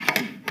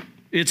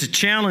It's a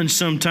challenge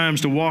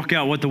sometimes to walk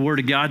out what the Word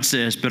of God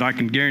says, but I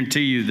can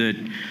guarantee you that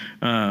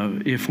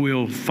if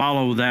we'll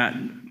follow that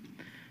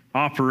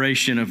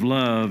operation of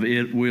love,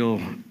 it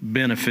will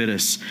benefit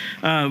us.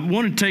 I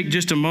want to take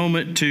just a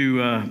moment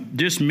to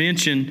just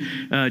mention,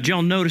 did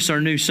y'all notice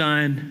our new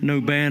sign, no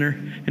banner?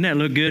 Doesn't that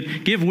look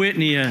good? Give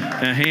Whitney a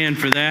hand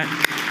for that.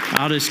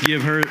 I'll just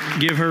give her.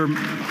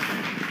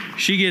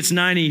 She gets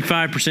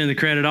 95% of the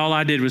credit. All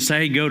I did was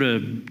say, hey, go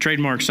to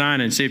Trademark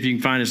Sign and see if you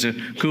can find us a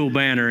cool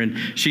banner. And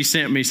she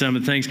sent me some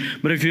of the things.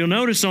 But if you'll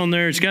notice on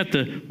there, it's got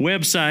the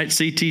website,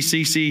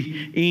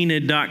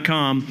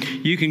 ctccenid.com.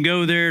 You can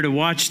go there to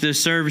watch the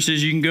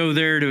services. You can go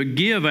there to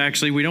give,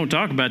 actually. We don't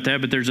talk about that,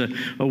 but there's a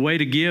way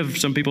to give.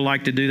 Some people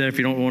like to do that if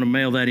you don't want to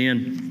mail that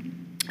in.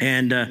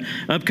 And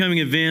upcoming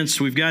events,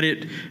 we've got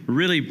it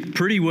really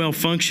pretty well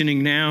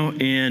functioning now,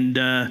 and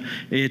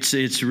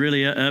it's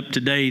really up to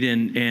date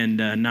and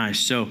nice.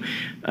 So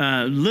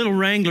little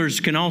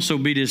Wranglers can also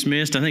be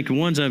dismissed. I think the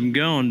ones of them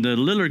gone. The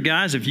littler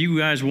guys, if you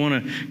guys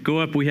want to go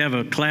up, we have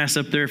a class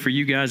up there for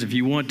you guys if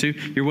you want to.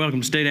 You're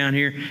welcome to stay down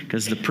here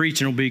because the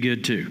preaching will be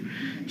good too.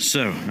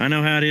 So I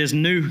know how it is,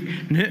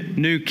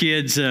 new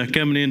kids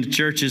coming into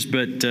churches,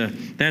 but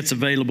that's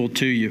available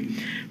to you.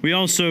 We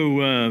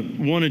also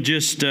want to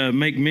just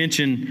make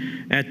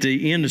mention at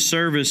the end of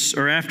service,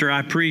 or after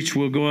I preach,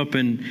 we'll go up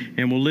and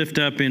we'll lift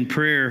up in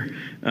prayer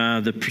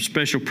the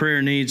special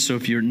prayer needs. So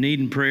if you're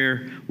needing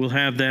prayer, we'll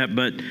have that.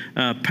 But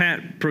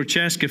Pat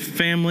Prochaska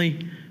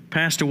family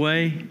passed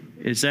away.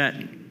 Is that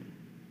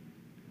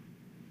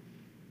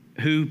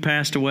who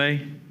passed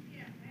away?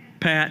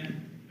 Pat?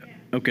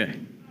 Okay.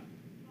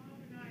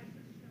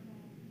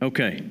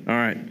 Okay, all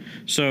right.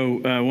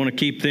 So I want to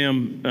keep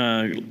them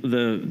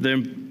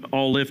them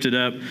all lifted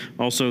up.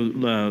 Also,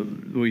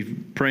 we're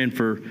praying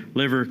for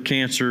liver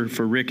cancer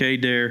for Rick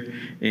Adair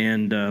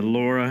and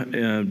Laura.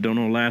 Don't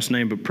know her last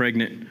name, but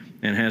pregnant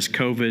and has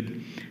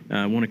COVID.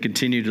 I want to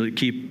continue to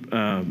keep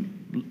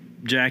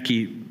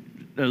Jackie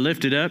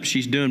lifted up.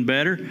 She's doing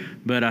better,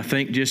 but I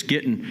think just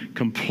getting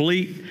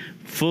complete,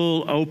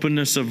 full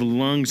openness of the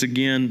lungs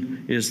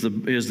again is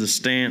the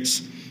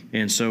stance.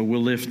 And so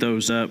we'll lift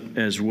those up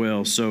as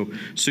well. So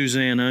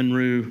Suzanne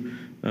Unruh,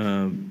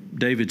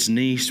 David's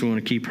niece, we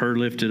want to keep her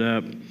lifted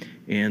up.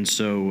 And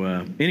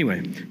so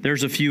anyway,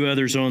 there's a few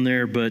others on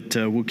there, but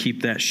we'll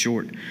keep that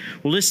short.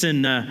 Well,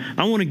 listen,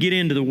 I want to get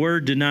into the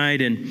Word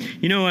tonight. And,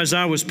 you know, as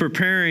I was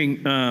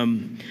preparing,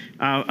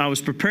 I was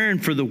preparing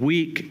for the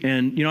week.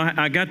 And, you know,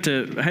 I had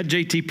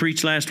JT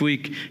preach last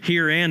week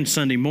here and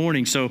Sunday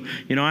morning. So,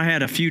 you know, I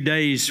had a few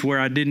days where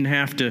I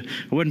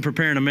wasn't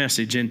preparing a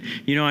message. And,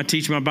 you know, I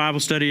teach my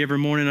Bible study every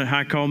morning at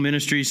High Call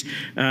Ministries,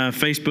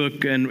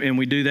 Facebook, and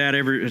we do that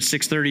at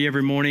 6:30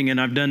 every morning. And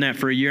I've done that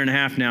for a year and a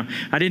half now.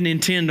 I didn't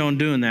intend on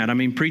doing that. I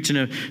mean,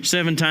 preaching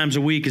 7 times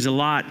a week is a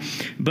lot,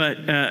 but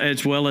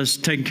as well as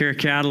taking care of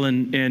cattle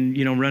and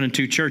you know, running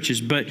 2 churches.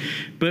 But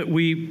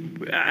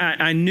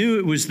I knew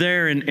it was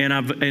there, and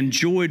I've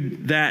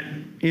enjoyed that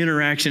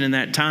interaction in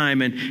that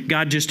time, and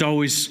God just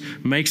always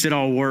makes it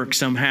all work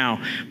somehow.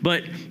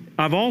 But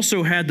I've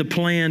also had the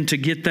plan to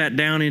get that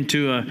down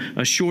into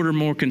a shorter,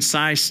 more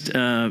concise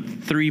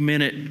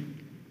 3-minute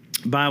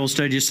Bible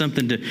study, just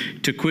something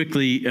to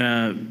quickly,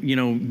 you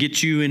know,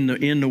 get you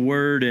in the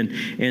Word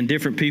and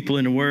different people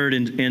in the Word.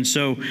 And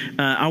so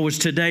I was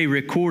today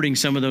recording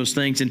some of those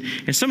things. And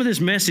some of this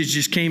message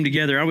just came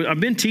together. I've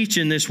been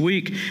teaching this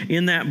week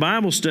in that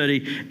Bible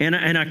study, and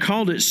I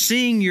called it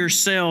Seeing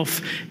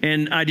Yourself,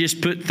 and I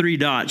just put 3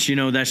 dots. You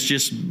know, that's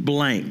just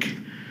blank.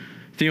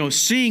 You know,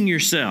 seeing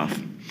yourself.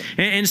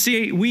 And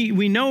see,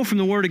 we know from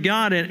the Word of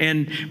God,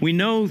 and we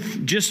know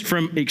just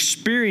from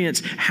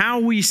experience, how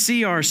we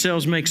see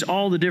ourselves makes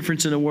all the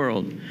difference in the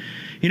world.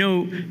 You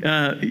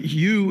know,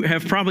 you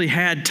have probably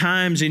had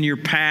times in your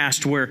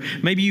past where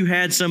maybe you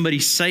had somebody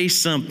say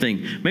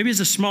something. Maybe as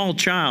a small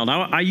child.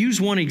 I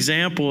use one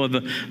example of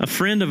a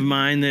friend of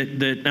mine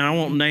that and I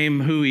won't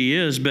name who he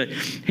is, but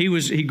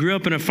he grew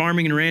up in a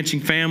farming and ranching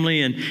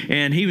family,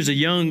 and he was a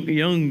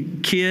young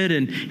kid,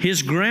 and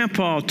his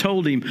grandpa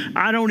told him,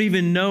 "I don't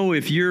even know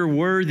if you're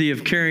worthy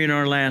of carrying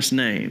our last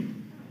name."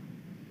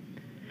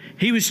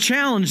 He was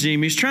challenging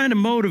him. He's trying to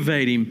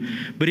motivate him,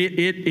 but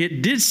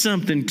it did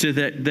something to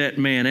that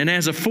man. And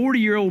as a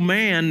 40-year-old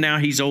man, now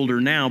he's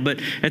older now, but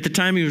at the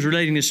time he was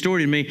relating this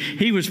story to me,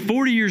 he was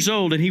 40 years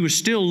old, and he was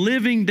still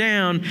living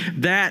down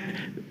that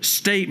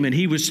statement.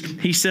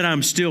 He said,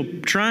 "I'm still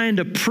trying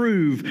to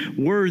prove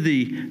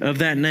worthy of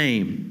that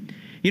name."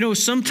 You know,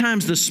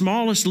 sometimes the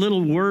smallest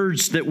little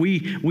words that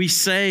we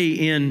say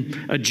in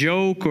a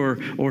joke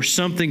or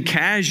something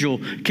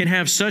casual can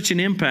have such an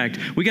impact.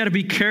 We got to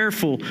be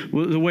careful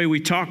with the way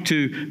we talk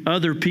to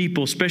other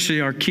people,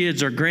 especially our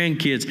kids, our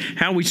grandkids,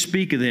 how we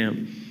speak of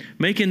them.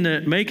 Making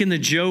the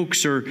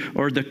jokes or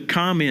the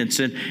comments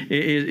and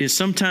is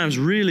sometimes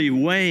really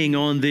weighing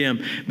on them.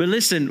 But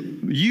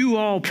listen, you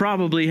all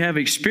probably have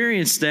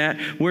experienced that,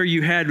 where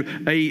you had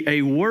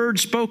a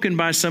word spoken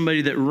by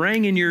somebody that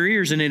rang in your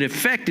ears and it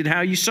affected how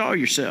you saw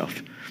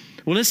yourself.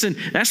 Well, listen,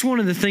 that's one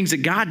of the things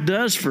that God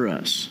does for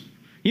us.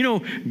 You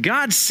know,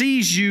 God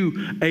sees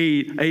you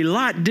a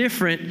lot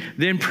different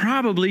than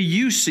probably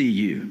you see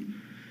you.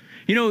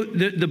 You know,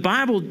 the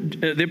Bible,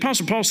 the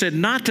Apostle Paul said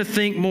not to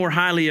think more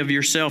highly of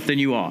yourself than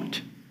you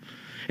ought.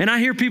 And I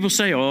hear people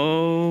say,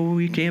 oh,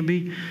 we can't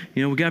be,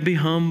 we got to be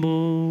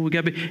humble.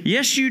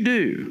 Yes, you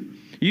do.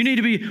 We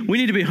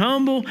need to be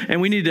humble, and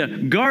we need to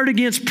guard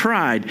against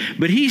pride.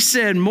 But he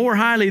said more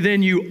highly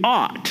than you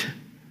ought.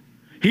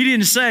 He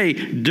didn't say,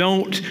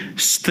 don't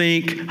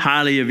think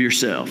highly of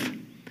yourself.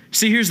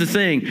 See, here's the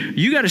thing.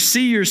 You got to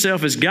see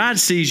yourself as God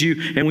sees you.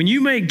 And when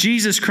you make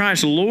Jesus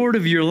Christ Lord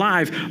of your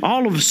life,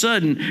 all of a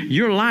sudden,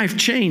 your life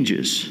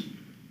changes.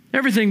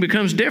 Everything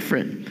becomes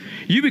different.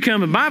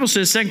 The Bible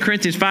says, 2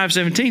 Corinthians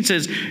 5:17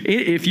 says,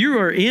 if you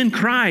are in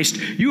Christ,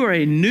 you are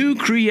a new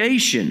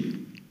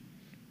creation.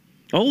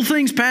 Old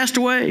things passed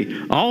away.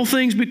 All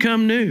things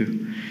become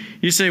new.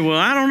 You say, well,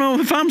 I don't know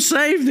if I'm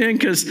saved then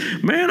because,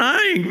 man,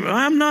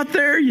 I'm not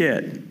there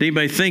yet. Did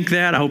anybody think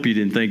that? I hope you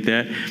didn't think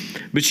that.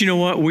 But you know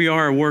what? We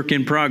are a work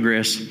in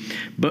progress.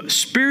 But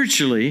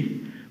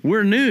spiritually,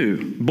 we're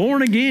new,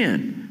 born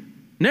again.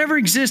 Never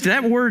existed.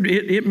 That word,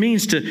 it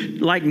means to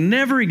like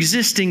never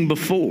existing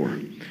before.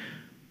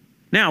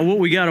 Now, what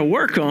we got to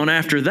work on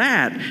after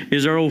that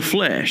is our old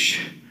flesh.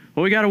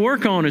 What we got to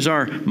work on is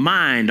our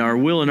mind, our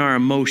will, and our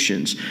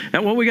emotions.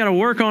 And what we got to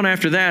work on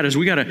after that is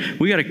we got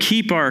to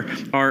keep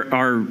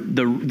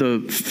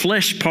the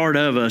flesh part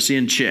of us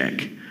in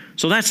check.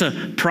 So that's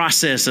a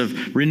process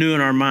of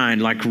renewing our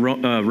mind, like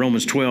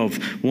Romans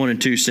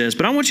 12:1-2 says.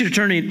 But I want you to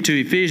turn to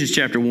Ephesians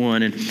chapter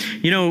 1. And,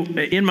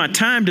 in my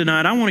time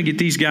tonight, I want to get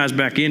these guys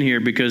back in here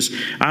because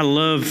I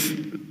love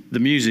the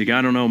music.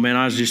 I don't know, man.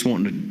 I was just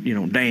wanting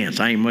to, dance.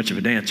 I ain't much of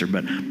a dancer,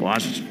 but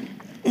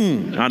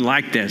I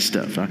like that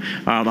stuff.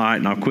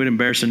 And I'll quit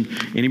embarrassing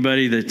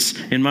anybody that's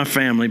in my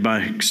family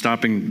by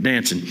stopping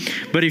dancing.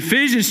 But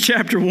Ephesians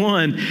chapter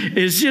 1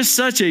 is just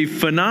such a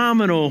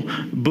phenomenal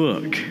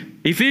book.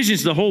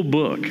 Ephesians, the whole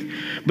book.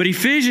 But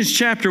Ephesians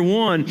chapter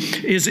 1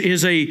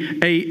 is a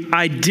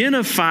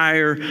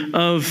identifier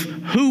of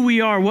who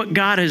we are, what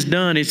God has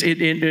done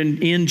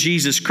in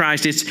Jesus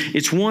Christ.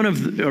 It's one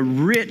of a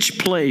rich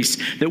place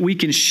that we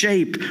can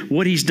shape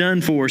what He's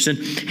done for us. And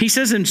he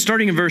says,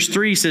 starting in verse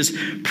 3, he says,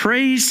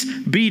 praise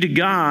be to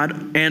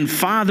God and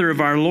Father of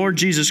our Lord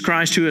Jesus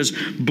Christ, who has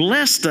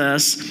blessed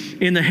us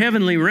in the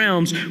heavenly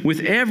realms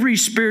with every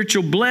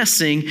spiritual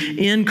blessing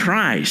in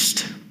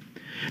Christ.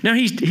 Now,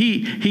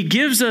 he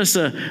gives us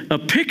a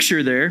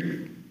picture there,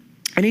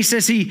 and he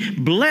says he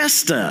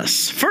blessed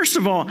us. First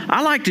of all,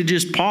 I like to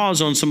just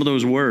pause on some of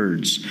those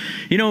words.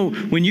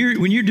 When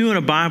you're doing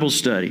a Bible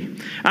study,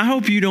 I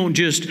hope you don't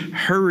just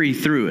hurry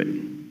through it.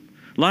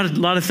 A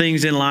lot of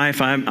things in life,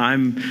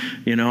 I'm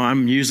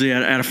usually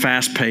at a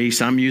fast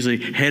pace. I'm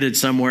usually headed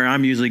somewhere.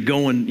 I'm usually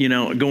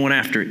going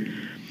after it.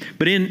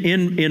 But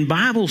in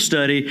Bible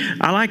study,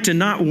 I like to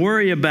not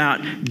worry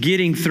about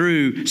getting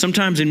through.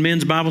 Sometimes in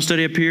men's Bible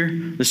study up here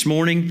this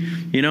morning,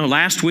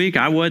 last week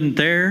I wasn't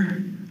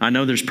there. I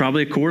know there's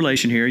probably a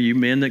correlation here. You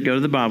men that go to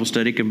the Bible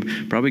study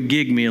can probably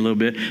gig me a little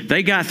bit.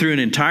 They got through an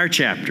entire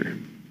chapter.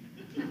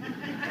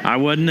 I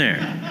wasn't there.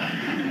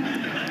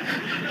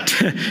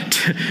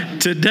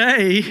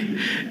 Today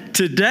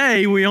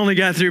we only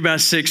got through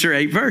about 6 or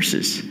 8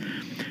 verses.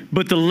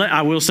 But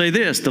I will say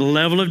this, the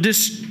level of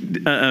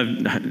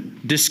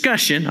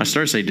discussion, I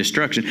started to say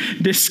destruction,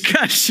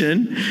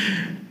 discussion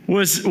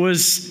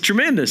was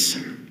tremendous.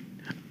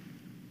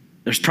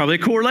 There's probably a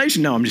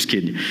correlation. No, I'm just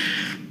kidding.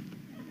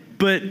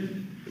 But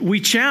we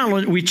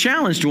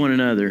challenged one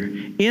another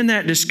in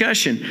that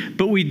discussion,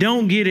 but we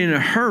don't get in a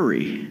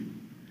hurry.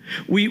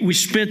 We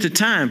spent the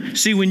time.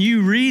 See, when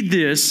you read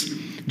this,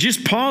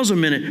 just pause a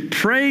minute.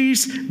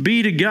 Praise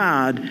be to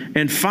God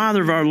and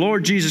Father of our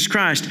Lord Jesus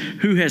Christ,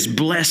 who has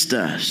blessed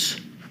us.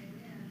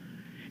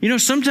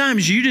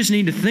 Sometimes you just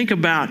need to think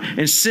about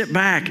and sit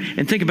back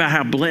and think about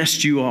how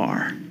blessed you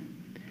are.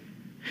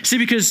 See,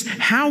 because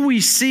how we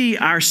see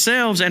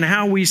ourselves and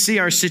how we see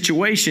our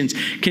situations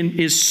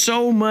is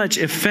so much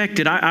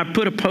affected. I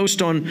put a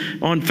post on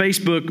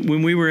Facebook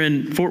when we were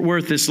in Fort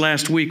Worth this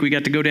last week. We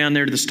got to go down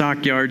there to the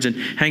stockyards and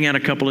hang out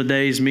a couple of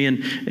days, me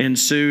and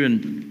Sue,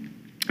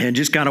 and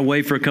just got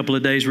away for a couple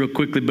of days real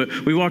quickly.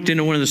 But we walked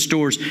into one of the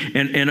stores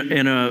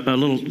and a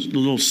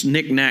little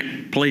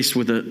knick-knack place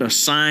with a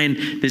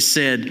sign that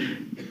said,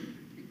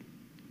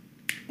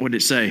 what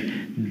did it say?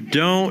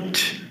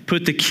 Don't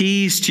put the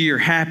keys to your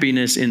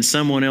happiness in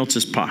someone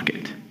else's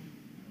pocket.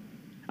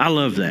 I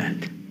love that.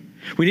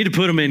 We need to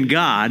put them in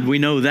God. We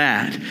know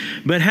that.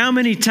 But how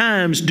many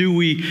times do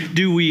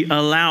we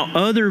allow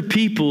other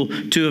people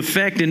to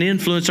affect and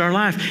influence our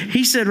life?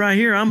 He said right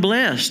here, I'm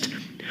blessed.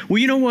 Well,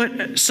 you know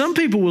what some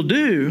people will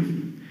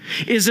do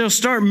is they'll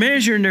start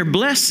measuring their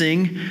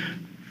blessing,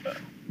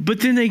 but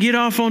then they get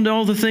off onto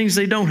all the things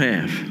they don't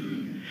have.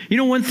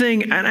 One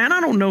thing, and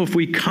I don't know if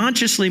we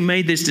consciously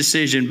made this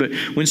decision, but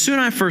when Sue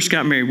and I first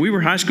got married, we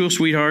were high school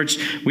sweethearts.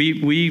 We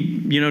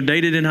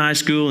dated in high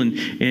school,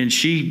 and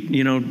she,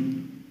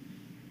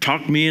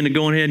 talked me into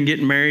going ahead and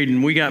getting married,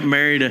 and we got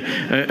married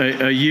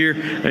a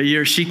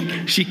year.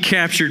 She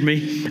captured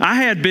me. I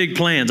had big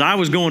plans. I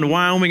was going to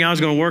Wyoming. I was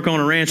going to work on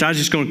a ranch. I was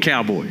just going to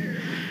cowboy.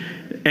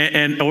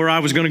 Or I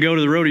was going to go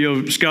to the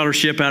rodeo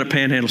scholarship out at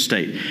Panhandle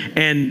State.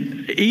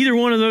 And either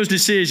one of those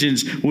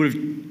decisions would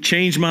have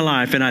changed my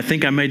life, and I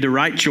think I made the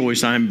right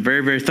choice. I'm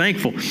very, very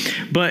thankful.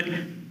 But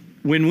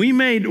when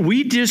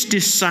we just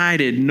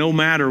decided no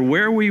matter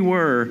where we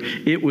were,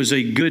 it was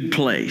a good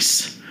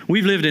place.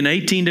 We've lived in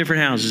 18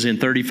 different houses in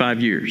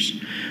 35 years.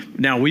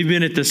 Now, we've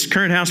been at this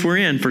current house we're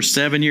in for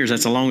 7 years.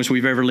 That's the longest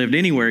we've ever lived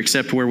anywhere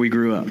except where we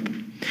grew up.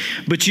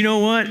 But you know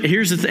what?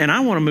 Here's the thing. And I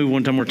want to move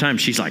one more time.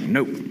 She's like,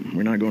 nope,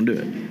 we're not going to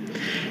do it.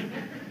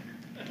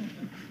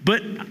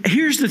 But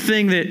here's the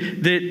thing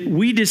that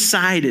we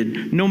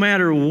decided, no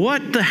matter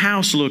what the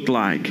house looked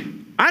like.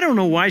 I don't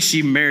know why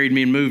she married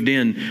me and moved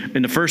in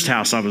the first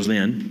house I was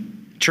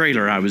in,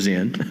 trailer I was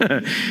in,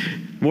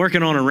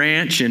 working on a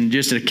ranch and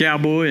just a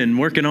cowboy and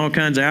working all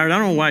kinds of hours. I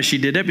don't know why she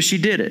did that, but she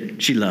did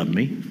it. She loved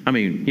me. I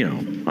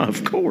mean,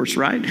 of course,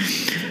 right?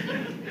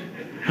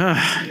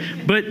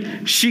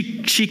 But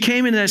she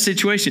came into that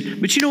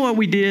situation. But you know what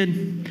we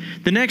did?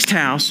 The next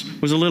house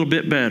was a little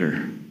bit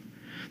better.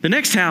 The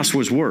next house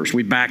was worse.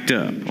 We backed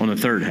up on the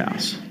third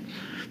house.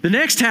 The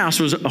next house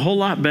was a whole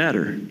lot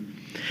better.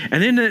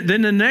 And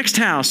then the next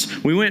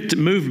house, we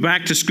moved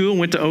back to school,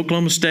 went to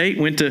Oklahoma State,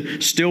 went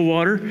to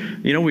Stillwater.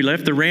 We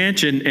left the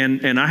ranch,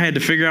 and I had to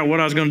figure out what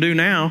I was going to do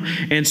now.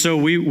 And so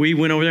we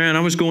went over there, and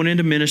I was going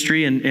into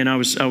ministry, and I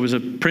was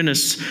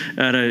apprentice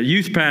at a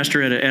youth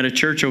pastor at a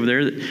church over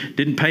there that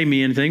didn't pay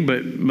me anything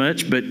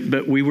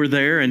but we were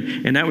there,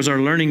 and that was our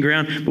learning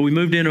ground. But we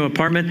moved into an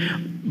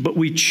apartment. But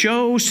we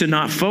chose to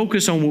not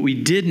focus on what we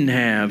didn't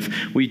have.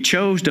 We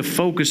chose to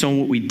focus on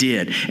what we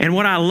did. And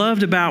what I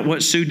loved about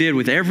what Sue did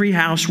with every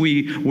house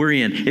we were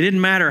in, it didn't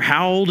matter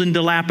how old and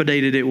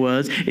dilapidated it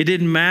was. It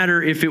didn't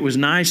matter if it was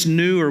nice,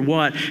 new, or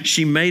what.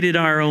 She made it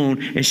our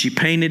own, and she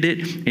painted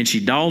it, and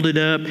she dolled it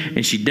up,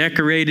 and she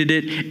decorated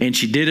it, and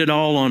she did it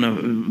all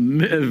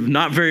on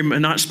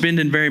not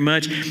spending very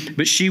much.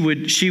 But she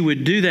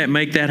would do that,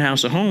 make that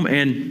house a home.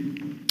 And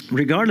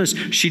regardless,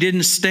 she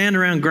didn't stand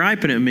around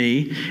griping at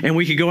me, and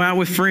we could go out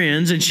with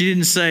friends, and she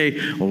didn't say,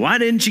 well, why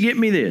didn't you get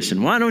me this?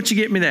 And why don't you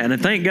get me that? And I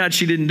thank God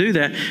she didn't do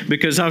that,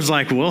 because I was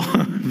like, well,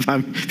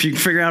 if you can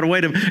figure out a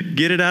way to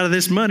get it out of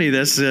this money,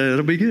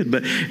 it'll be good.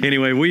 But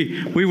anyway,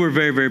 we were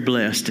very, very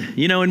blessed.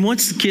 And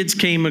once the kids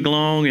came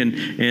along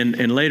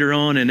and later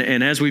on,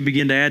 and as we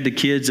began to add the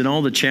kids and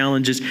all the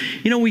challenges,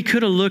 we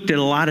could have looked at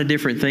a lot of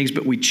different things,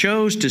 but we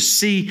chose to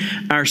see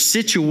our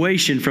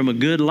situation from a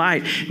good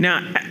light.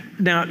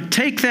 Now,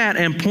 take that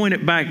and point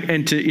it back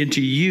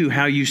into you,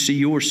 how you see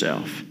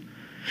yourself.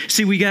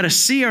 See, we got to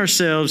see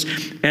ourselves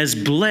as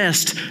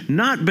blessed,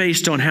 not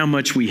based on how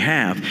much we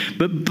have,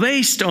 but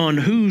based on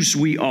whose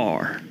we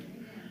are.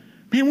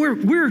 Man,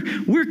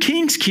 we're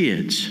King's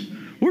kids.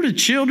 We're the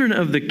children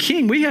of the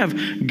King. We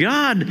have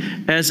God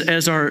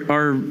as our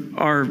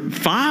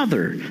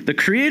Father, the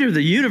Creator of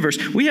the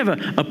universe. We have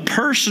a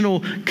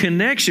personal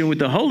connection with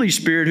the Holy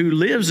Spirit who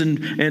lives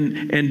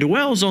and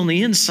dwells on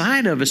the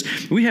inside of us.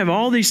 We have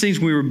all these things.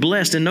 We were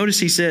blessed. And notice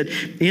he said,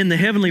 in the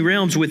heavenly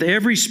realms with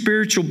every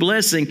spiritual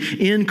blessing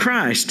in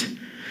Christ.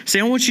 See,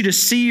 I want you to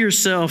see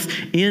yourself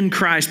in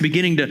Christ,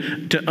 beginning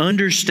to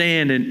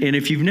understand. And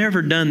if you've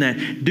never done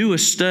that, do a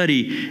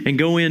study and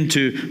go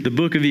into the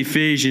book of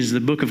Ephesians, the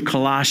book of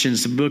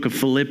Colossians, the book of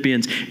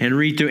Philippians, and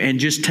read through and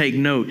just take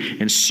note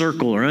and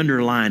circle or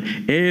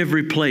underline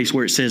every place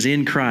where it says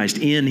in Christ,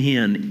 in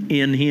Him,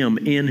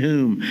 in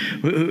whom,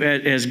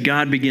 as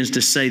God begins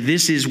to say,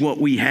 this is what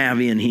we have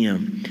in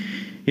Him.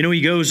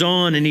 He goes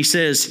on and he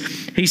says,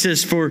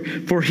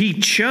 for He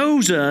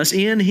chose us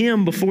in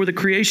Him before the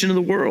creation of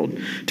the world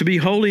to be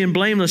holy and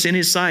blameless in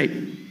His sight.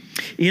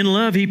 In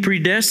love, He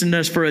predestined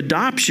us for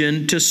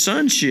adoption to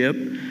sonship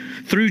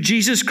through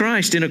Jesus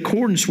Christ in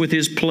accordance with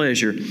His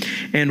pleasure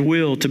and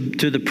will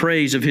to the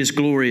praise of His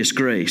glorious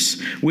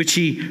grace, which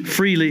He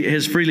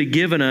has freely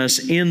given us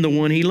in the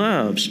one He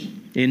loves,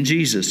 in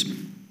Jesus.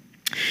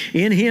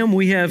 In Him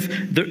we have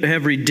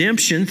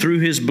redemption through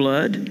His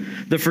blood,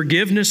 the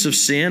forgiveness of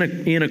sin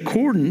in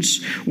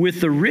accordance with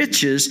the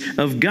riches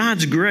of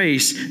God's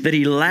grace that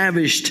He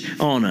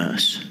lavished on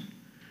us.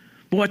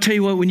 Boy, I tell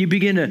you what, when you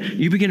begin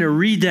to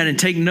read that and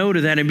take note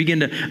of that and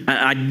begin to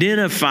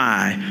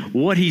identify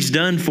what He's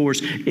done for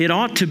us, it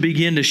ought to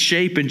begin to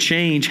shape and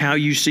change how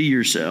you see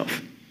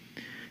yourself.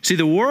 See,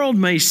 the world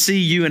may see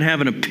you and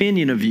have an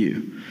opinion of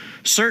you.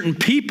 Certain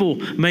people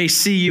may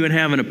see you and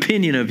have an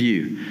opinion of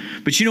you.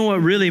 But you know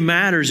what really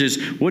matters is,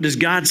 what does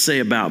God say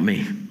about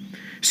me?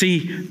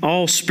 See,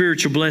 all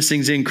spiritual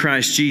blessings in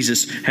Christ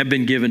Jesus have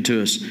been given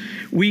to us.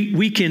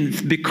 We can,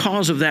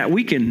 because of that,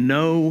 we can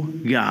know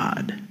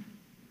God.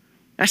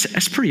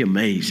 That's pretty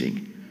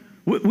amazing.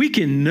 We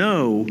can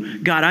know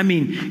God. I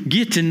mean,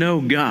 get to know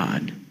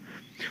God.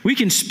 We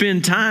can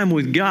spend time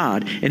with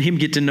God and Him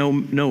get to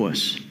know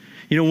us.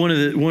 One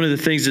of the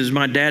things is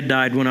my dad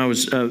died when I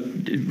was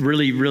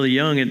really, really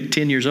young, at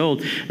 10 years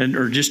old,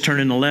 or just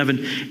turning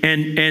 11.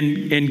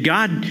 And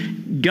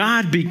God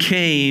God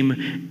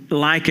became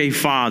like a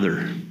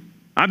father.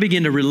 I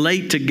began to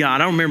relate to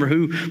God. I don't remember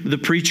who the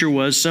preacher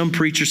was. Some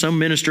preacher, some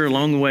minister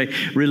along the way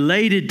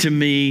related to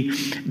me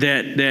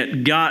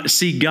that God,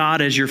 see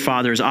God as your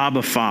father, as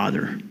Abba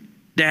Father,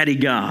 Daddy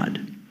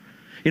God.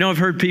 You know, I've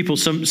heard people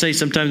say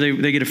sometimes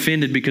they get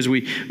offended because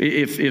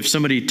if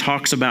somebody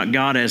talks about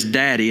God as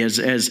Daddy,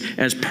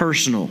 as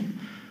personal,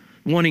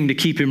 wanting to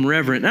keep him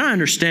reverent. And I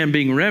understand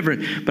being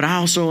reverent, but I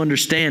also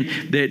understand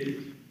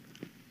that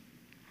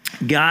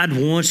God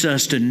wants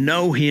us to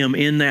know him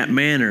in that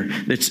manner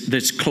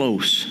that's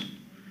close.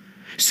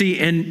 See,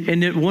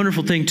 and the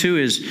wonderful thing too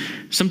is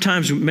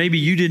sometimes maybe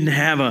you didn't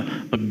have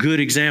a good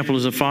example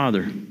as a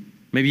father.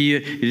 Maybe you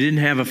didn't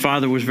have a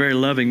father who was very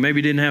loving. Maybe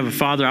you didn't have a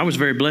father. I was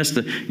very blessed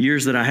the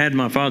years that I had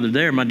my father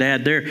there, my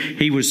dad there.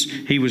 He was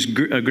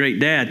a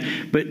great dad.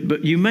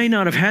 But you may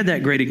not have had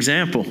that great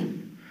example.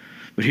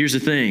 But here's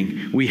the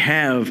thing. We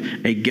have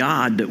a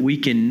God that we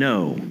can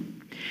know.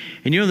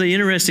 And you know the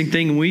interesting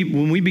thing,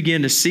 when we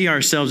begin to see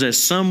ourselves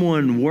as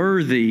someone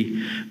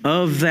worthy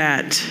of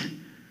that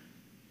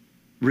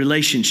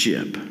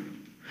relationship,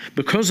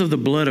 because of the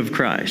blood of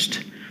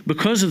Christ,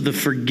 because of the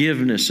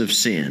forgiveness of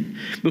sin,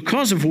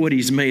 because of what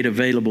he's made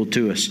available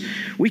to us,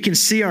 we can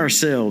see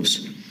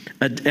ourselves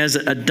as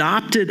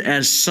adopted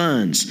as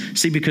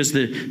sons. See, because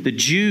the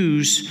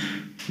Jews,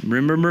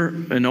 remember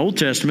in the Old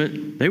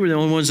Testament, they were the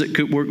only ones that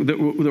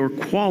were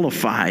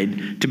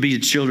qualified to be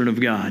the children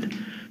of God.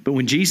 But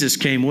when Jesus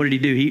came, what did he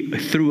do? He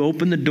threw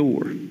open the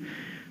door.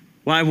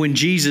 Why, when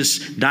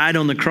Jesus died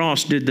on the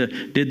cross, did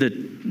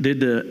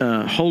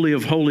the Holy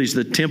of Holies,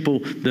 the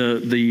temple,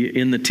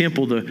 in the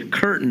temple, the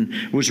curtain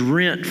was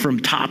rent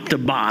from top to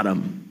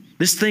bottom.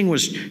 This thing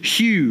was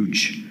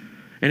huge,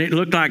 and it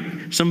looked like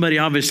somebody,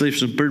 obviously with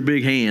some pretty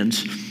big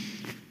hands,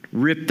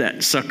 ripped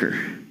that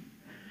sucker.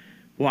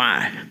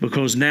 Why?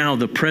 Because now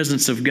the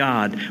presence of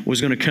God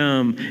was going to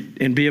come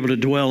and be able to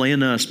dwell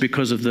in us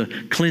because of the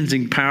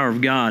cleansing power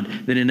of God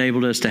that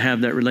enabled us to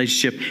have that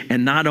relationship.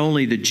 And not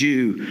only the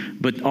Jew,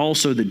 but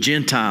also the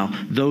Gentile,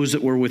 those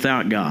that were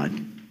without God.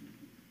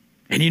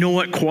 And you know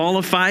what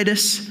qualified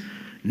us?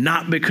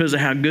 Not because of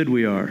how good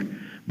we are,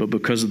 but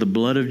because of the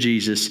blood of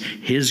Jesus,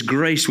 his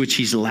grace, which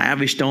he's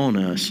lavished on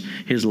us,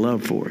 his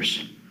love for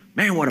us.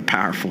 Man, what a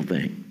powerful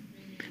thing.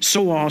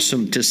 So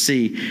awesome to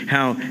see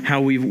how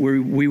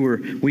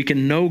we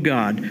can know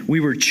God.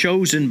 We were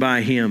chosen by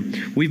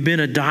him. We've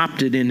been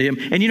adopted into him.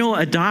 And you know,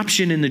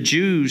 adoption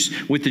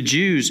with the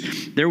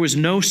Jews, there was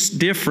no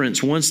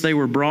difference once they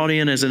were brought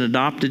in as an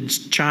adopted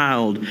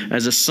child,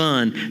 as a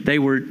son. They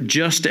were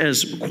just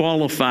as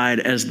qualified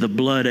as the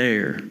blood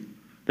heir.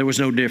 There was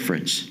no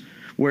difference.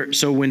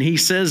 So when he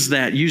says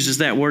that, uses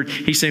that word,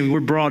 he's saying we're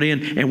brought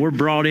in, and we're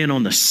brought in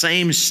on the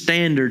same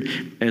standard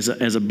as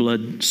a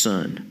blood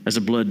son, as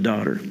a blood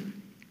daughter.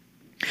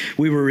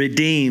 We were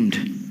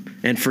redeemed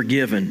and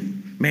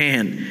forgiven.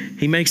 Man,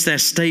 he makes that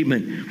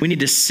statement. We need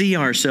to see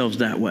ourselves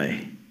that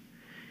way.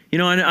 You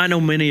know, I know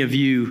many of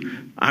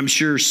you, I'm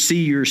sure,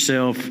 see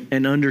yourself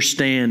and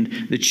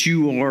understand that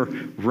you are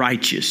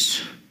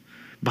righteous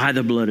by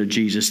the blood of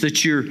Jesus,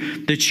 that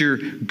you're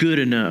good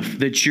enough,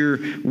 that you're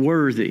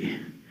worthy.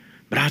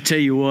 But I'll tell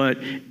you what,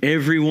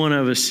 every one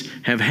of us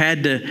have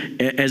had to,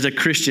 as a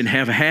Christian,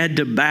 have had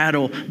to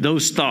battle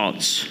those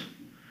thoughts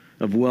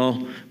of,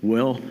 well,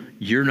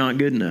 you're not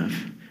good enough.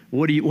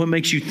 What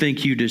makes you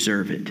think you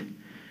deserve it?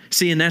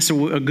 See, and that's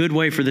a good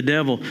way for the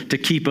devil to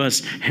keep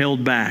us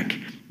held back,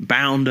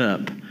 bound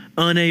up,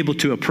 unable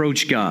to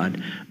approach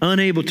God,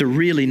 unable to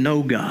really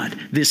know God.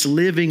 This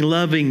living,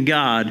 loving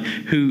God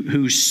who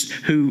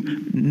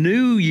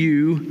knew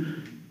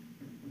you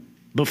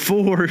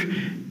before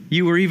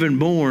you were even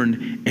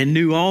born and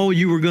knew all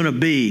you were going to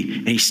be,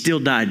 and he still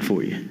died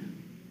for you.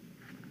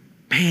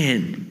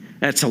 Man,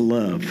 that's a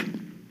love.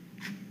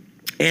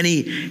 And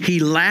he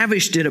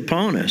lavished it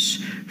upon us,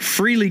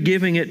 freely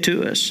giving it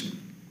to us.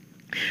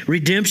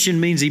 Redemption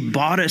means he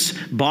bought us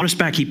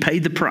back. He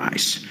paid the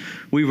price.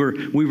 We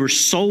were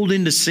sold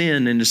into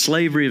sin, into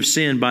slavery of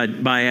sin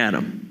by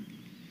Adam,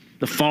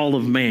 the fall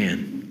of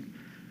man.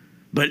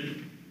 But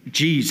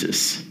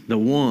Jesus, the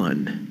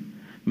one,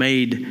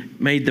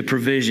 made the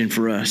provision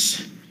for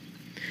us.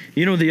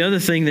 You know, the other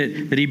thing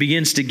that he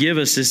begins to give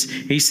us is,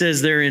 he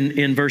says there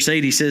in verse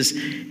 8, he says,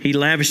 he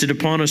lavished it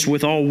upon us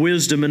with all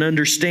wisdom and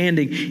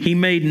understanding. He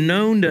made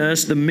known to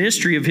us the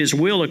mystery of his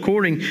will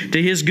according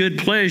to his good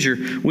pleasure,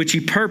 which he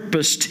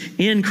purposed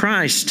in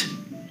Christ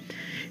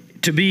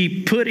to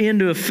be put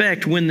into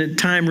effect when the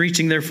time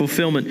reaching their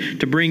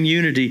fulfillment, to bring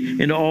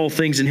unity into all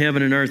things in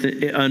heaven and earth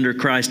under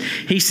Christ.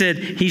 He said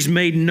he's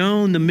made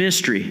known the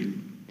mystery.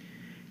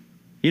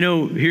 You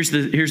know, here's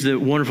the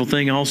wonderful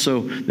thing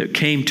also that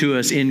came to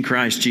us in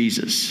Christ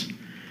Jesus,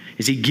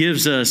 is he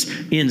gives us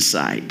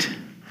insight.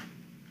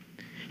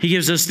 He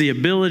gives us the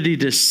ability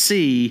to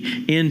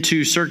see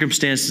into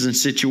circumstances and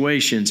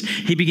situations.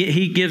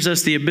 He gives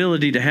us the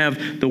ability to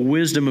have the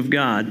wisdom of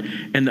God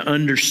and the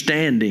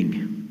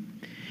understanding.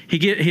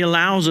 He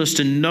allows us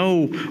to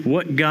know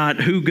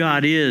who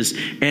God is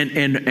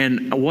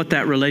and what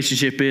that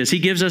relationship is. He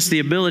gives us the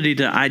ability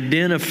to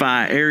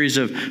identify areas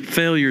of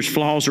failures,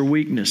 flaws, or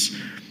weakness.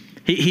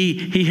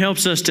 He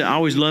helps us to, I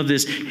always love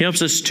this, he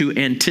helps us to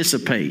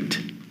anticipate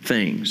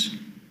things.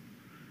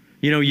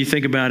 You know, you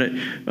think about it,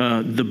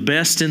 the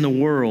best in the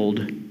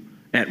world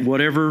at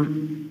whatever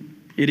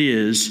it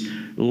is,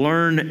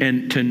 learn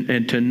and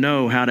to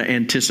know how to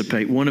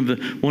anticipate. One of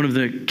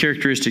the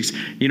characteristics,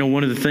 you know,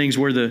 one of the things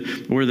where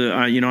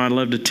I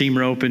love to team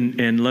rope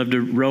and love to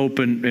rope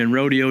and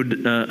rodeo,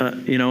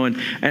 you know, and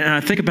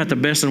I think about the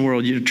best in the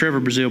world. You know, Trevor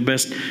Brazile,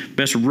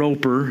 best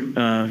roper.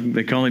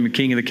 They call him the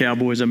king of the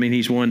cowboys. I mean,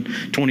 he's won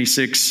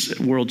 26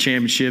 world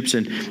championships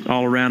and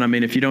all around. I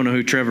mean, if you don't know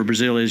who Trevor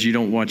Brazile is, you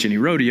don't watch any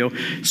rodeo.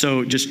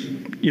 So just,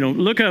 you know,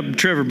 look up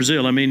Trevor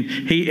Brazile. I mean,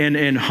 he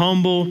and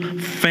humble,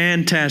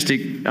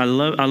 fantastic. I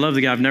love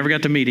the guy. I've never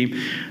got to meet him.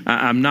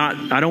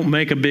 I don't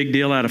make a big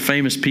deal out of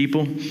famous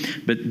people,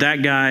 but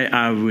that guy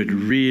I would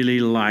really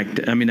like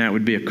to, I mean, that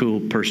would be a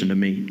cool person to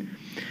meet.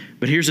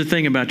 But here's the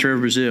thing about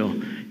Trevor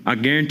Brazile. I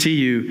guarantee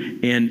you,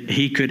 and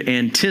he could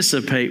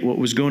anticipate what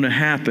was going to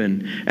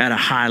happen at a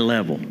high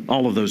level.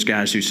 All of those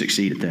guys who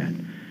succeed at that.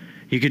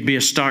 You could be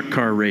a stock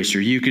car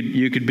racer. You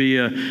could be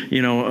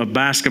a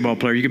basketball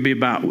player. You could be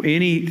about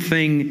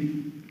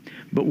anything.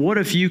 But what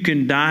if you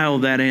can dial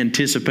that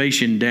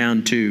anticipation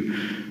down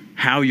to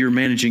how you're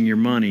managing your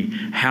money,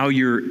 how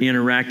you're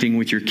interacting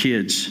with your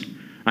kids?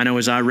 I know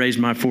as I raised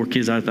my 4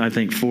 kids, I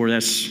think 4,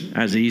 that's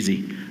as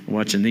easy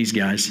watching these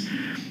guys.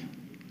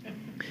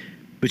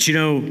 But you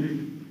know,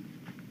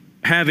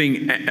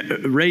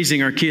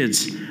 raising our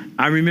kids,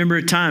 I remember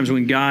at times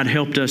when God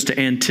helped us to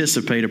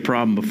anticipate a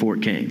problem before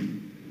it came.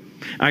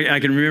 I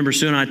can remember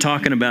Sue and I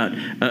talking about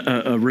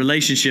a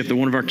relationship that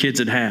one of our kids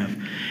would have.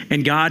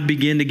 And God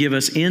began to give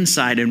us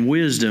insight and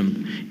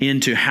wisdom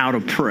into how to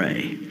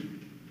pray.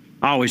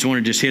 I always want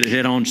to just hit it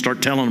head on,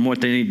 start telling them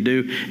what they need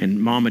to do. And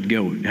Mom would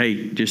go,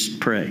 hey, just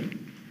pray.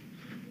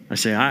 I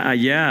say,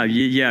 yeah,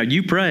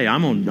 you pray.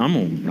 I'm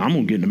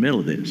gonna get in the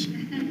middle of this.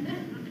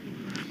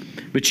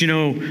 But you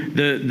know,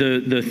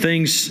 the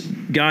things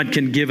God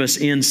can give us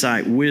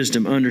insight,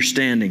 wisdom,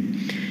 understanding.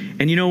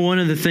 And you know, one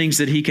of the things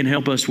that he can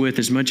help us with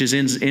as much as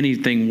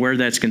anything where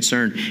that's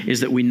concerned is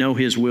that we know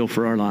his will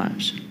for our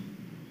lives.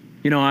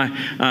 You know,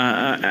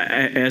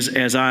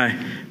 as I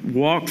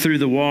walk through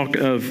the walk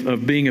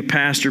of being a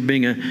pastor,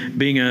 being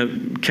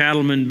a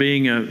cattleman,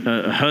 being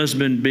a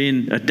husband,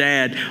 being a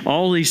dad,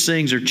 all these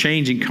things are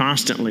changing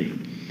constantly.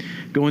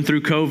 Going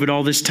through COVID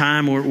all this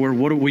time, where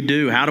what do we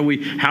do? How do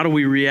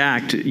we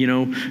react? You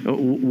know,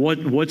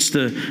 what's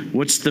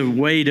the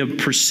way to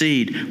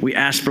proceed? We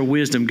asked for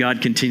wisdom.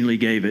 God continually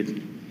gave it.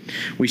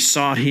 We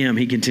sought him.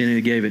 He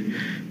continually gave it.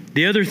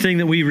 The other thing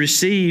that we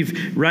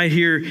receive right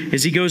here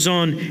is he goes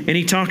on and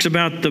he talks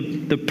about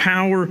the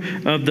power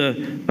of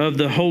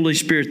the Holy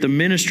Spirit, the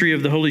ministry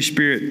of the Holy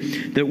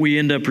Spirit that we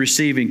end up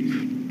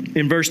receiving.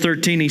 In verse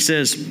 13, he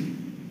says,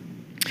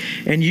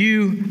 and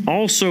you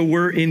also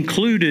were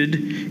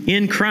included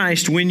in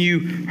Christ when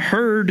you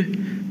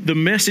heard the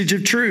message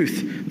of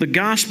truth, the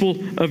gospel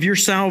of your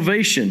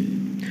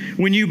salvation.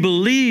 When you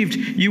believed,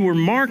 you were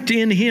marked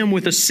in him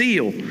with a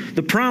seal,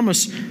 the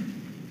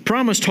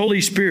promised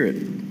Holy Spirit,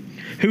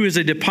 who is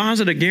a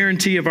deposit, a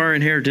guarantee of our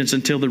inheritance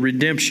until the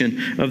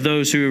redemption of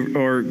those who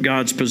are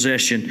God's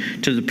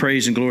possession, to the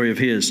praise and glory of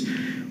his.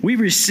 We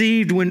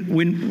received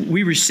when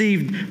we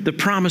received the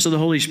promise of the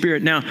Holy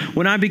Spirit. Now,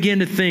 when I begin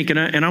to think, and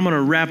I'm going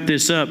to wrap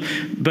this up,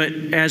 but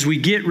as we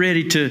get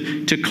ready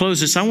to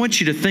close this, I want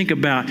you to think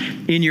about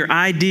in your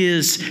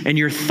ideas and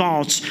your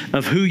thoughts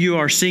of who you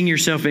are, seeing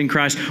yourself in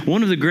Christ.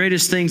 One of the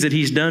greatest things that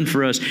he's done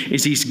for us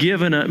is he's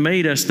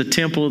made us the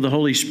temple of the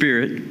Holy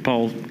Spirit,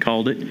 Paul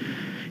called it.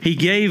 He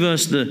gave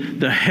us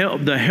the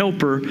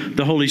helper,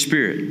 the Holy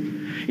Spirit.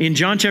 In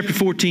John chapter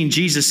 14,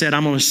 Jesus said,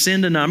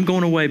 I'm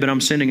going away, but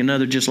I'm sending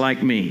another just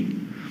like me.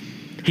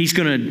 He's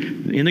going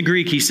to, in the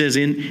Greek, he says,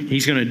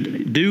 he's going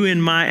to do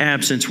in my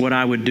absence what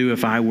I would do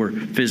if I were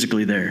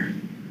physically there.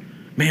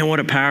 Man, what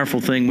a powerful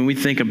thing when we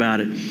think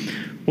about it.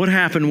 What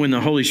happened when the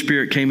Holy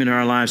Spirit came into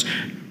our lives?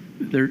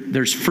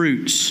 There's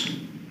fruits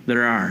that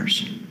are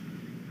ours.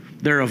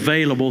 They're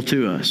available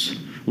to us.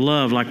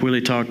 Love, like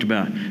Willie talked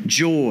about.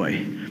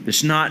 Joy.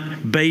 It's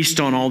not based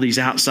on all these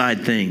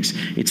outside things.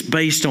 It's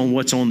based on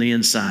what's on the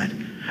inside.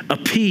 A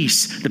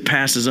peace that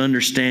passes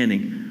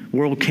understanding. The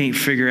world can't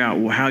figure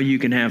out how you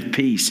can have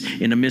peace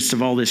in the midst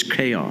of all this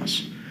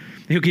chaos.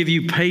 He'll give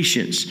you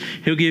patience.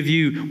 He'll give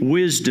you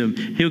wisdom.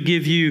 He'll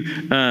give you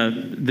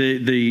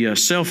the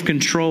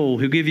self-control.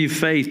 He'll give you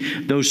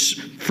faith. Those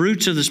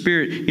fruits of the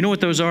Spirit, you know what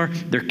those are?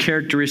 They're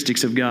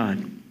characteristics of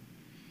God.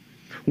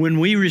 When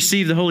we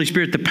receive the Holy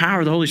Spirit, the power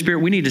of the Holy Spirit,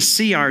 we need to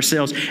see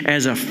ourselves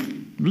as a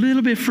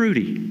little bit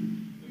fruity.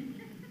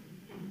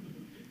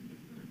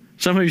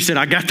 Some of you said,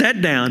 I got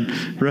that down,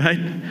 right?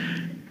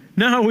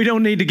 No, we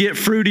don't need to get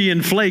fruity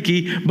and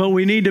flaky, but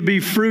we need to be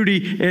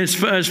fruity as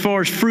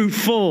far as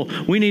fruitful.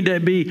 We need to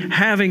be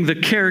having the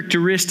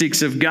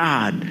characteristics of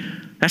God.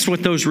 That's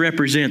what those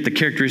represent, the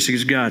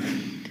characteristics of God.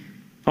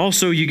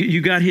 Also,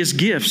 you got his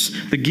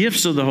gifts, the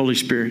gifts of the Holy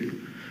Spirit.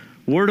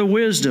 Word of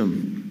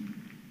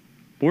wisdom,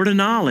 word of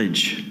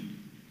knowledge.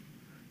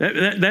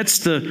 That's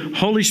the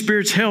Holy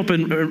Spirit's help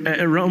in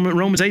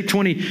Romans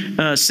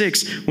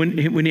 8:26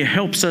 when he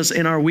helps us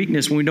in our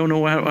weakness when we don't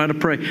know how to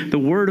pray. The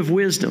word of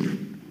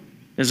wisdom.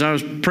 As I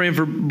was praying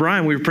for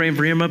Brian, we were praying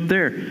for him up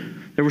there.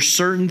 There were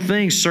certain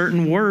things,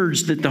 certain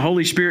words that the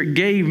Holy Spirit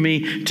gave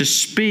me to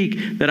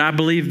speak that I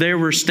believe they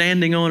were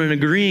standing on and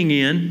agreeing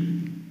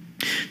in,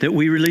 that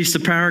we release the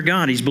power of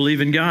God. He's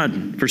believing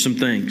God for some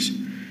things.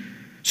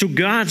 So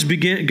God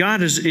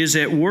is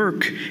at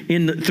work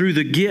through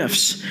the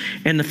gifts.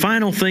 And the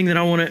final thing that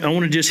I want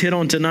to just hit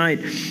on tonight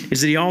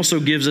is that he also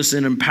gives us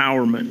an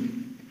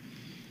empowerment.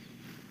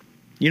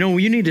 You know,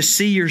 you need to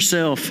see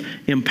yourself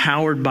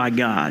empowered by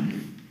God.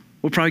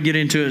 We'll probably get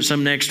into it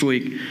some next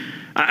week.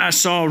 I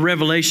saw a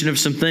revelation of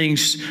some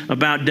things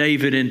about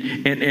David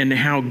and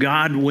how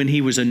God, when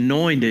he was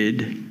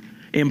anointed,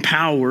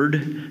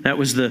 empowered, that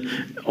was the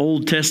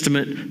Old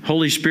Testament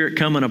Holy Spirit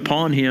coming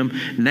upon him.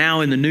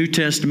 Now in the New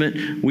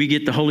Testament, we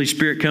get the Holy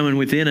Spirit coming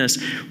within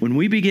us. When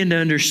we begin to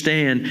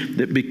understand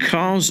that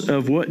because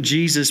of what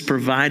Jesus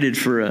provided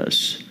for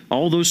us,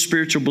 all those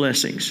spiritual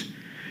blessings,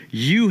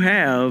 you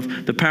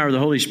have the power of the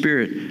Holy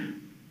Spirit.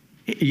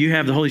 You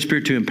have the Holy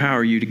Spirit to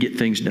empower you to get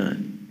things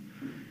done.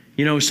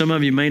 You know, some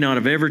of you may not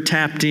have ever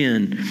tapped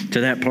in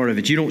to that part of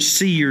it. You don't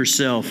see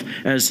yourself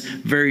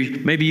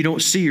maybe you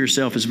don't see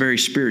yourself as very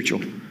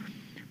spiritual.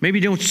 Maybe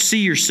you don't see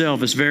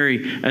yourself as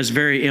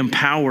very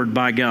empowered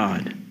by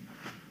God.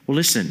 Well,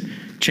 listen,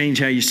 change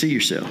how you see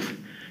yourself,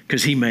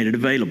 because he made it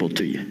available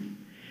to you.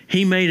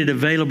 He made it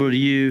available to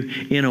you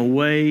in a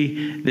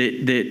way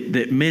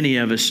that many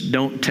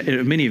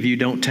of you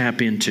don't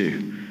tap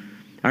into.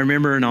 I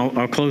remember, and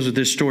I'll close with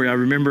this story. I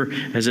remember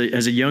as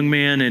a young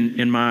man,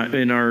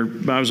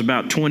 I was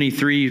about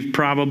 23,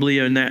 probably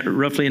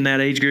roughly in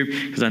that age group,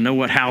 because I know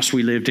what house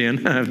we lived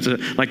in. It was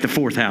like the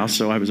fourth house,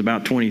 so I was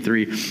about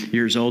 23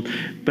 years old.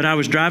 But I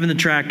was driving the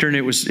tractor, and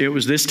it was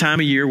this time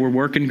of year. We're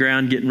working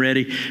ground, getting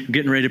ready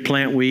to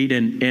plant wheat,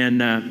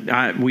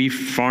 and we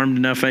farmed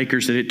enough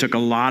acres that it took a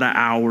lot of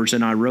hours,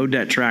 and I rode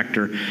that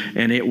tractor,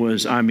 and it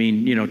was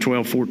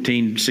 12,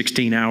 14,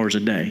 16 hours a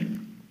day.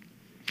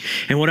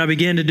 And what I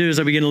began to do is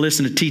I began to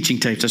listen to teaching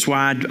tapes. That's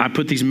why I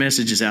put these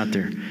messages out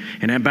there.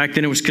 And back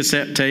then it was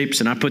cassette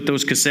tapes, and I put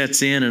those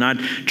cassettes in, and I'd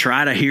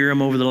try to hear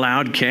them over the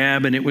loud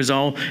cab, and it was a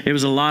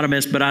lot of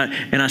mess. But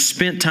I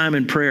spent time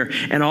in prayer,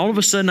 and all of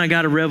a sudden I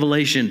got a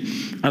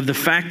revelation of the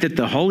fact that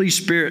the Holy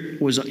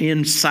Spirit was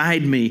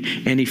inside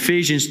me. And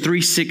Ephesians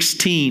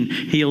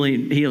 3:16,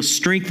 He'll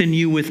strengthen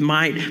you with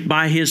might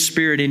by His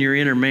Spirit in your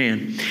inner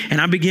man.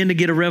 And I began to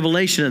get a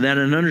revelation of that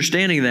and an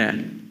understanding of that.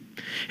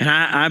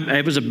 And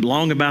it was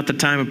long about the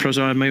time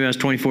maybe I was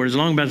 24. It was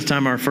long about the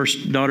time our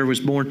first daughter was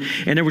born.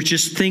 And there was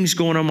just things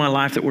going on in my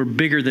life that were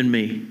bigger than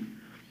me.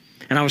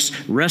 And I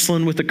was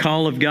wrestling with the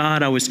call of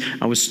God. I was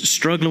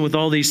struggling with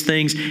all these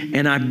things.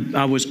 And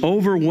I was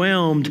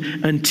overwhelmed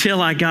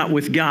until I got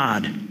with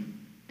God.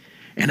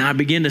 And I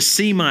began to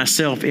see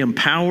myself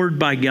empowered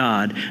by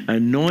God,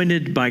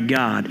 anointed by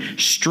God,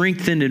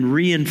 strengthened and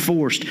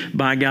reinforced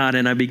by God.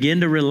 And I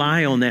began to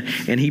rely on that.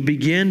 And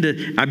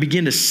I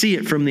began to see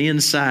it from the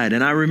inside.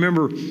 And I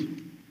remember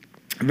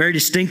very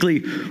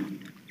distinctly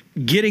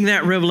getting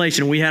that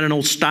revelation. We had an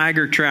old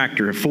Steiger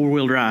tractor, a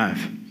 4-wheel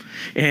drive.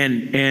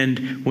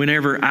 And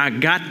whenever I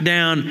got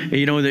down,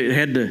 it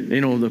had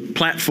the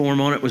platform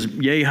on it was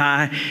yay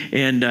high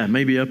and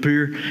maybe up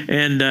here.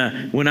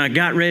 And when I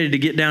got ready to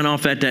get down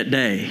off that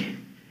day,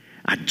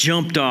 I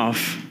jumped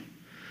off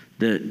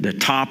the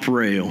top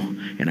rail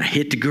and I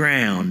hit the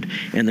ground,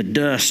 and the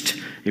dust,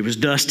 it was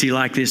dusty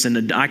like this,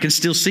 and I can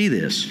still see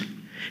this.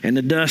 And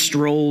the dust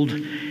rolled,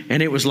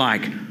 and it was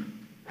like,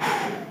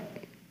 whew.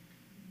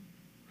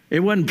 It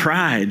wasn't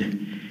pride.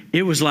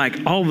 It was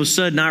like all of a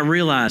sudden I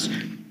realized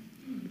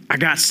I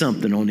got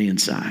something on the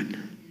inside.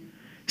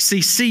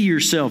 See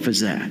yourself as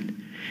that.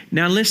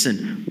 Now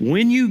listen,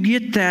 when you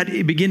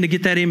begin to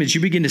get that image,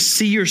 you begin to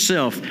see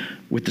yourself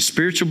with the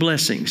spiritual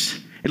blessings.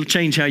 It'll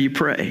change how you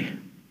pray.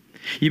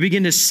 You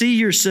begin to see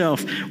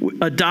yourself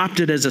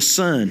adopted as a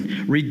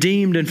son,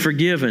 redeemed and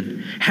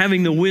forgiven,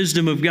 having the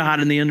wisdom of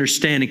God and the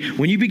understanding.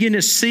 When you begin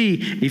to see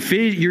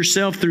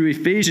yourself through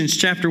Ephesians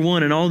chapter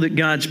 1 and all that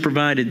God's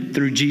provided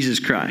through Jesus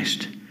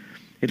Christ,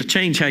 it'll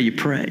change how you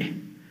pray.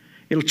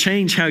 It'll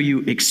change how you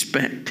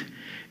expect.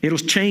 It'll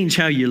change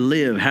how you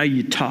live, how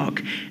you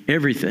talk,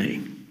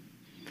 everything.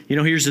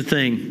 Here's the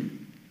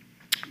thing.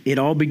 It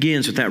all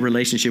begins with that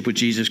relationship with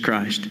Jesus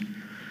Christ.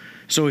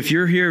 So if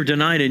you're here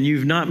tonight and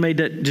you've not made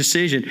that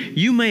decision,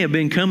 you may have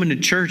been coming to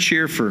church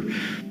here for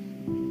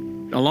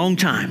a long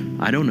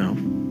time. I don't know.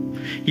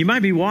 You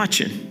might be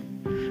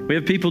watching. We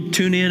have people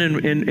tune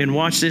in and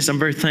watch this. I'm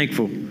very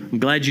thankful. I'm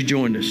glad you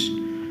joined us.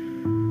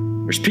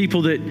 There's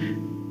people that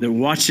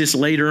watch this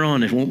later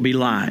on. It won't be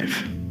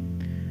live.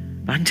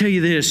 I can tell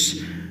you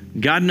this.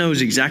 God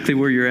knows exactly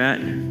where you're at.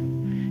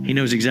 He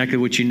knows exactly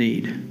what you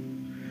need.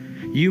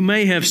 You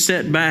may have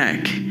sat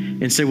back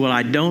and say, well,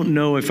 I don't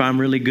know if I'm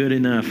really good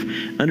enough,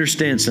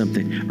 understand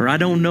something. Or I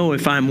don't know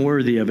if I'm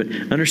worthy of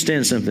it.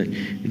 Understand something.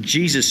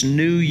 Jesus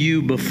knew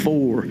you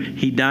before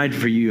he died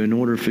for you in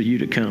order for you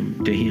to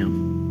come to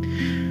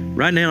him.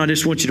 Right now, I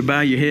just want you to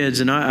bow your heads,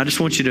 and I just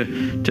want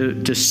you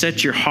to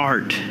set your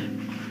heart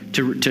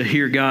to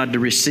hear God, to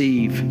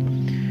receive.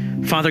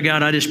 Father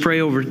God, I just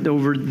pray over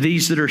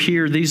these that are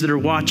here, these that are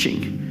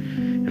watching.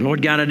 And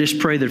Lord God, I just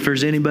pray that if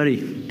there's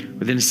anybody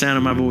within the sound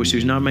of my voice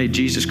who's not made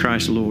Jesus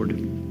Christ Lord,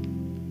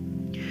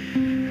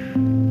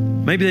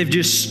 maybe they've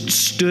just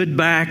stood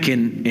back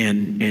and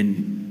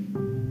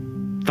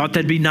thought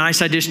that'd be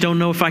nice. I just don't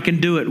know if I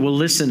can do it. Well,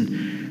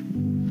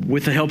 listen,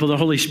 with the help of the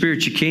Holy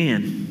Spirit, you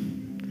can.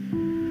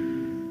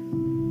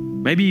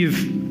 Maybe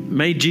you've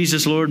made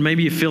Jesus Lord.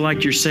 Maybe you feel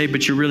like you're saved,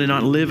 but you're really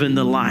not living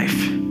the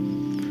life.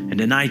 And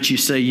tonight you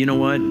say, you know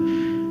what?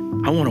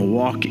 I want to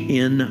walk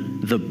in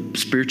the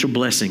spiritual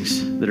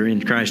blessings that are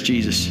in Christ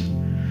Jesus.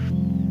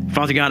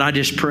 Father God, I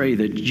just pray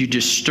that you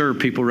just stir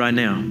people right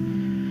now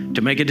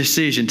to make a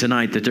decision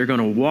tonight that they're going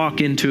to walk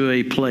into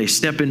a place,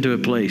 step into a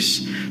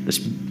place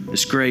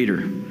that's greater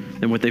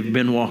than what they've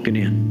been walking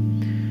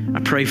in. I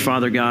pray,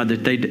 Father God,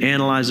 that they'd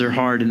analyze their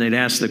heart and they'd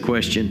ask the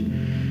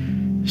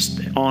question,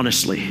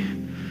 honestly,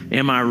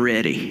 am I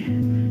ready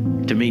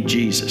to meet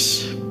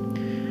Jesus?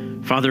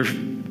 Father,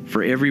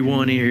 for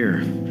everyone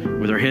here,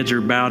 with our heads are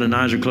bowed and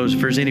eyes are closed,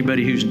 if there's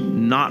anybody who's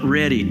not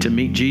ready to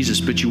meet Jesus,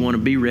 but you want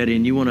to be ready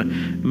and you want to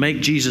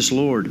make Jesus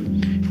Lord,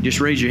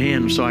 just raise your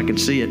hand so I can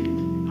see it.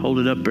 Hold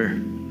it up there.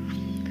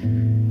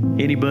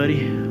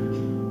 Anybody?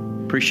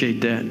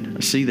 Appreciate that. I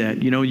see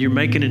that. You know, you're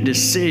making a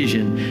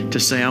decision to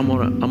say, I'm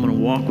gonna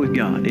walk with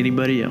God.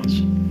 Anybody else?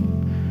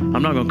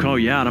 I'm not going to call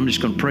you out. I'm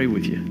just going to pray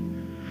with you.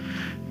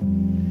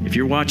 If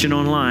you're watching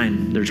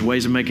online, there's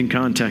ways of making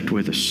contact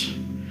with us.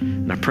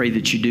 And I pray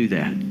that you do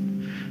that.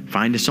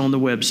 Find us on the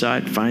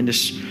website, find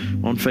us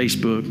on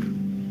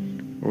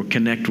Facebook, or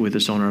connect with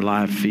us on our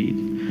live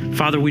feed.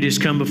 Father, we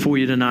just come before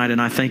you tonight,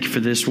 and I thank you for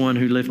this one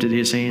who lifted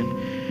his hand.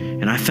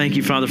 And I thank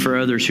you, Father, for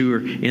others who are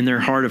in their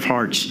heart of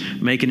hearts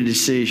making a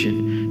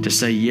decision to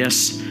say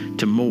yes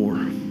to more,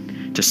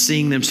 to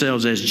seeing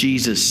themselves as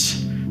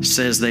Jesus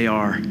says they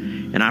are.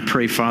 And I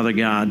pray, Father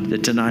God,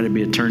 that tonight would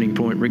be a turning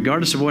point,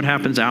 regardless of what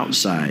happens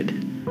outside.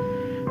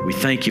 We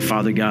thank you,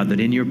 Father God, that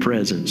in your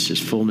presence is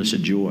fullness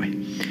of joy.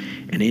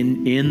 And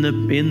in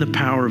the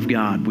power of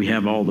God, we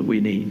have all that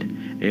we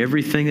need.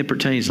 Everything that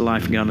pertains to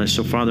life and godliness.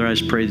 So, Father, I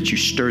just pray that you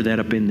stir that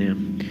up in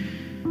them.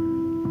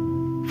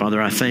 Father,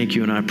 I thank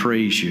you and I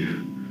praise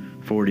you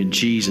for it in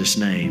Jesus'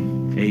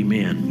 name.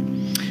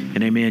 Amen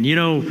and amen. You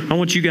know, I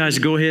want you guys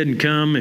to go ahead and come.